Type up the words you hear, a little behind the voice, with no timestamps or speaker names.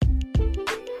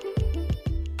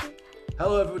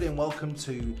Hello everybody and welcome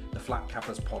to the Flat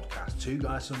Cappers podcast. Two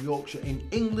guys from Yorkshire in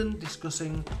England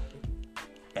discussing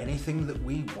anything that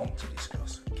we want to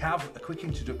discuss. Cav, a quick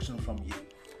introduction from you.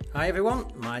 Hi everyone,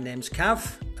 my name's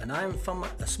Cav and I'm from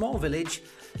a small village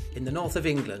in the north of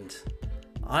England.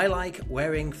 I like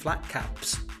wearing flat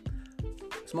caps.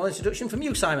 Small introduction from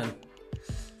you, Simon.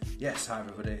 Yes, hi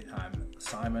everybody, I'm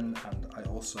Simon and I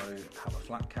also have a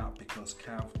flat cap because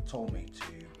Cav told me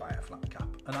to buy a flat cap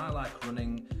and I like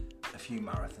running a few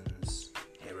marathons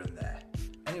here and there.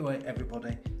 Anyway,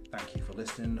 everybody, thank you for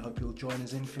listening. Hope you'll join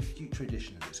us in for future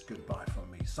editions. It's goodbye from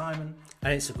me, Simon.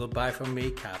 And it's a goodbye from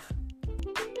me, Cav.